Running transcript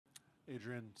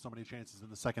Adrian, so many chances in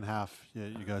the second half.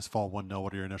 You guys fall 1-0.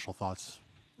 What are your initial thoughts?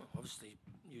 Well, obviously,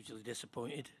 hugely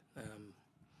disappointed.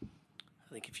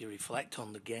 I think if you reflect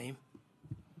on the game,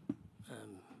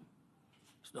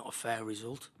 it's not a fair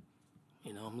result.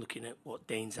 You know, I'm looking at what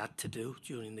Danes had to do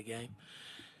during the game.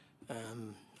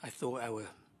 I thought our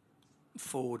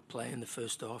forward play in the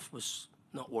first half was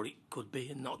not what it could be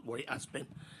and not what it has been.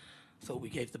 Thought we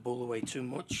gave the ball away too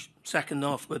much. Second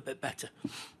half, we're a bit better.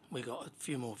 We got a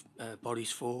few more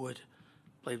bodies forward,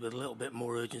 played with a little bit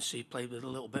more urgency, played with a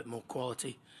little bit more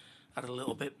quality, had a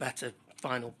little bit better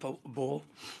final ball,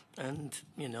 and,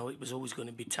 you know, it was always going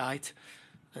to be tight,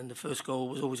 and the first goal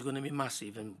was always going to be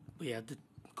massive, and we had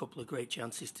a couple of great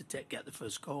chances to get the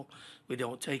first goal. We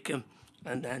don't take them,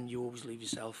 and then you always leave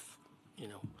yourself, you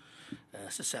know,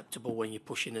 susceptible when you're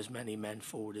pushing as many men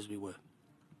forward as we were.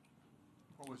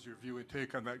 What was your view and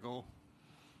take on that goal?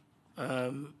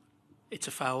 It's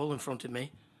a foul in front of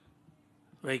me.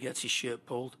 Ray gets his shirt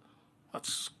pulled.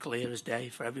 That's clear as day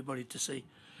for everybody to see.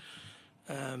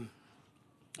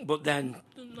 But then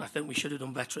I think we should have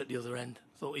done better at the other end.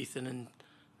 I thought Ethan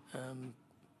and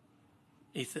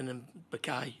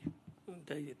Bakai,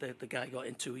 the guy got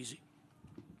in too easy.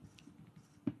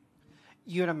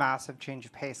 You had a massive change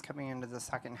of pace coming into the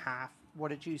second half. What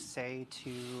did you say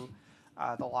to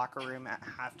the locker room at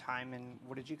halftime, and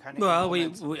what did you kind of? Well,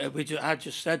 I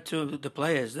just said to the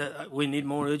players that we need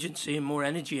more urgency and more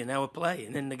energy in our play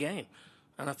and in the game,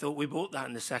 and I thought we brought that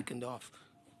in the second half.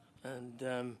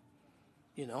 And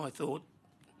you know, I thought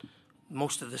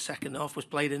most of the second half was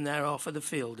played in their half of the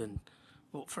field, and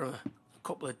for a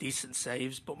couple of decent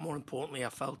saves. But more importantly, I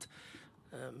felt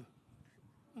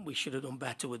we should have done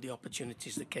better with the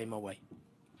opportunities that came our way.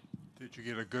 Did you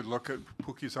get a good look at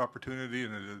Pookie's opportunity?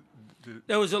 And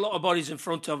there was a lot of bodies in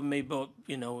front of me, but,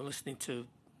 you know, listening to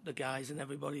the guys and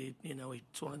everybody, you know,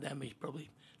 it's one of them. He probably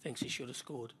thinks he should have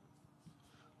scored.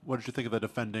 What did you think of the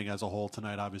defending as a whole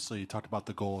tonight? Obviously, you talked about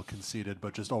the goal conceded,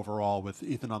 but just overall with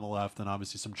Ethan on the left and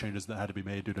obviously some changes that had to be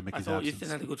made due to Mickey's absence. I thought Ethan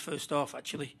had a good first half,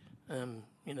 actually.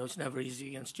 You know, it's never easy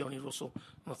against Johnny Russell.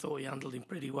 I thought he handled him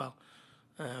pretty well.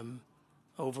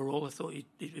 Overall, I thought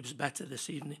it was better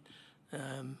this evening.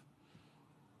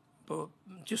 But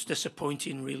just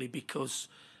disappointing, really, because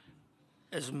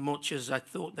as much as I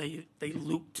thought they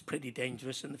looked pretty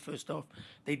dangerous in the first half,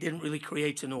 they didn't really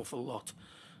create an awful lot.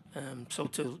 So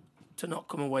to not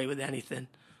come away with anything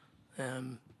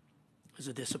is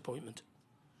a disappointment.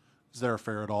 Is there a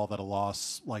fear at all that a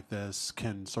loss like this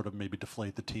can sort of maybe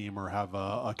deflate the team or have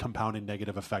a compounding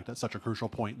negative effect at such a crucial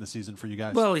point in the season for you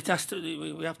guys? Well, it has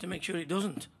to. We have to make sure it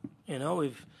doesn't. You know,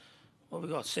 we've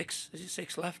got 6. Is it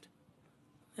 6 left?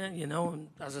 And, you know, and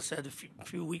as I said a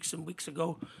few weeks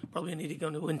ago, probably needed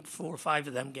going to win 4 or 5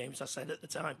 of them games. I said at the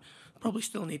time, probably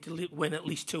still need to win at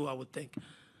least 2. I would think,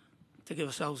 to give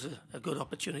ourselves a good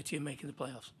opportunity of making the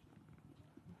playoffs.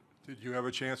 Did you have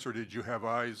a chance, or did you have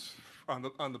eyes on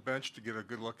the bench to get a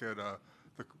good look at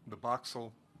the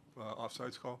Boxall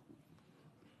offsides call?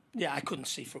 Yeah, I couldn't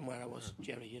see from where I was,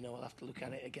 Jerry. You know, I'll have to look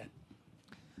at it again.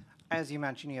 As you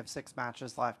mentioned, you have 6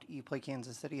 matches left. You play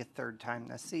Kansas City a 3rd time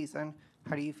this season.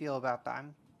 How do you feel about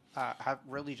them?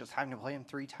 Really just having to play them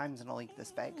 3 times in a league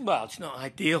this big? Well, it's not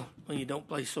ideal when you don't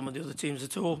play some of the other teams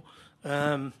at all.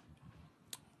 And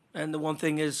the one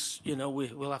thing is, you know,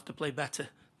 we'll have to play better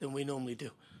than we normally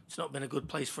do. It's not been a good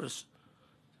place for us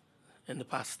in the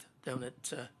past down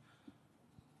at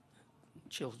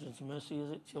Children's Mercy,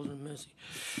 is it? Children's Mercy.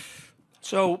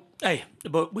 So, hey,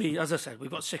 but as I said, we've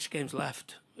got 6 games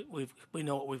left. We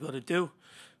know what we've got to do.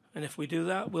 And if we do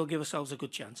that, we'll give ourselves a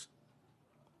good chance.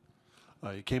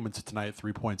 You came into tonight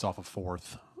 3 points off of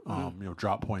 4th. You know,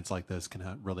 drop points like this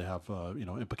can really have you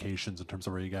know, implications in terms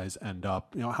of where you guys end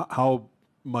up. You know, how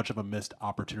much of a missed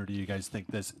opportunity you guys think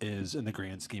this is in the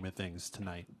grand scheme of things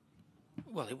tonight?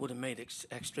 Well, it would have made it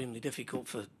extremely difficult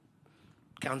for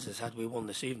Kansas had we won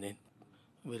this evening.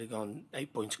 We'd have gone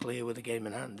 8 points clear with a game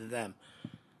in hand to them.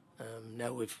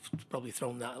 Now we've probably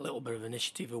thrown that a little bit of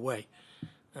initiative away.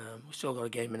 We've still got a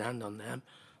game in hand on them.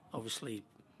 Obviously,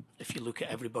 if you look at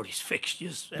everybody's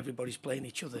fixtures, everybody's playing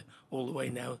each other all the way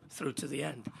now through to the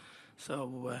end.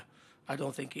 So I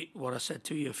don't think what I said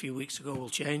to you a few weeks ago will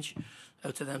change.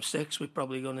 Out of them 6, we're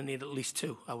probably going to need at least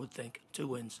 2, I would think. 2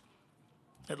 wins,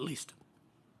 at least.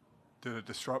 Did it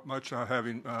disrupt much not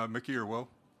having Mickey or Will?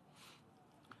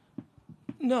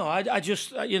 No, I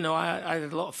just, you know, I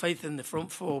had a lot of faith in the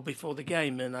front 4 before the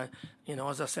game. And, you know,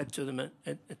 as I said to them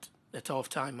at half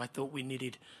time, I thought we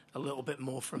needed a little bit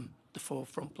more from the 4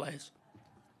 front players.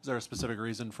 Is there a specific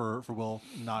reason for Will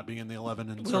not being in the 11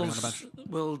 and starting on the bench?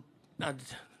 Will,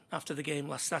 after the game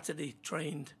last Saturday,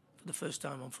 trained for the first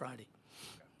time on Friday.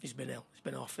 He's been ill. He's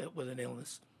been off it with an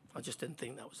illness. I just didn't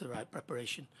think that was the right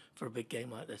preparation for a big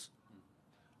game like this.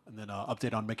 And then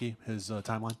update on Mickey, his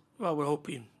timeline. Well, we're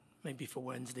hoping maybe for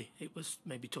Wednesday. It was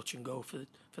maybe touch and go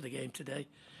for the game today,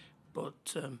 but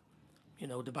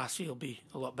Debassi will be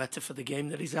a lot better for the game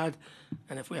that he's had,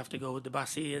 and if we have to go with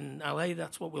Debassi in LA,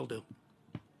 that's what we'll do.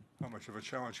 How much of a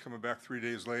challenge coming back 3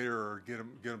 days later, or get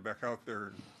him back out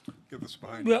there and get this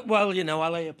behind you? Well,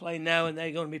 LA are playing now, and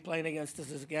they're going to be playing against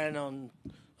us again on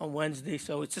Wednesday,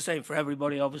 so it's the same for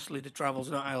everybody. Obviously, the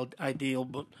travel's not ideal,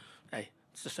 but hey,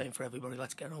 it's the same for everybody.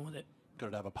 Let's get on with it. Could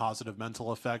it have a positive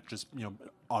mental effect, just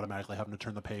automatically having to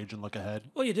turn the page and look ahead?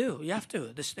 Well, you do. You have to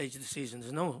at this stage of the season.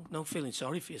 There's no feeling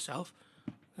sorry for yourself.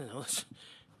 We've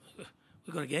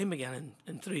got a game again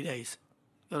in 3 days.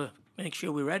 Got to make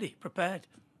sure we're ready, prepared,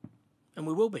 and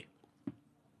we will be.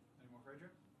 Any more for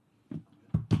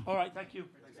Adrian? All right, thank you.